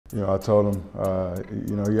I told him,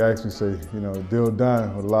 he asked me, say, deal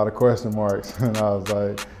done with a lot of question marks. And I was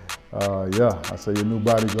like, yeah. I said, your new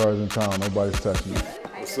bodyguard's in town. Nobody's touching you.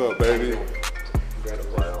 What's up, baby?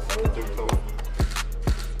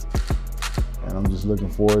 And I'm just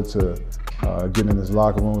looking forward to getting in this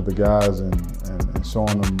locker room with the guys and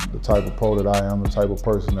showing them the type of pro that I am, the type of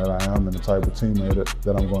person that I am, and the type of teammate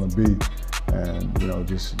that I'm going to be. And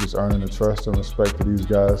just earning the trust and respect of these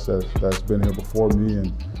guys that's been here before me,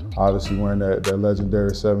 and obviously wearing that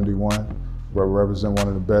legendary 71, represent one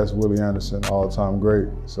of the best, Willie Anderson, all-time great.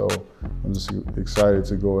 So I'm just excited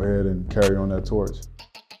to go ahead and carry on that torch.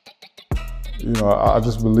 I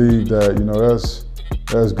just believe that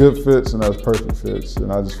there's good fits and there's perfect fits,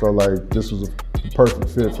 and I just felt like this was a perfect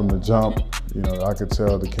fit from the jump. I could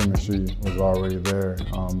tell the chemistry was already there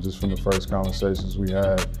just from the first conversations we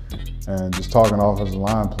had. And just talking offensive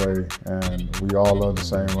line play, and we all love the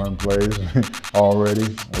same run plays already.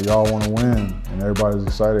 We all want to win, and everybody's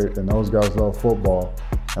excited, and those guys love football,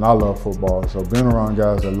 and I love football. So being around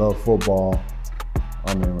guys that love football,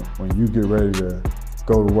 I mean, when you get ready to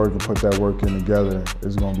go to work and put that work in together,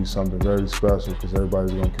 it's going to be something very special because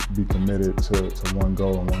everybody's going to be committed to one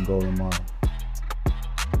goal and one goal in mind.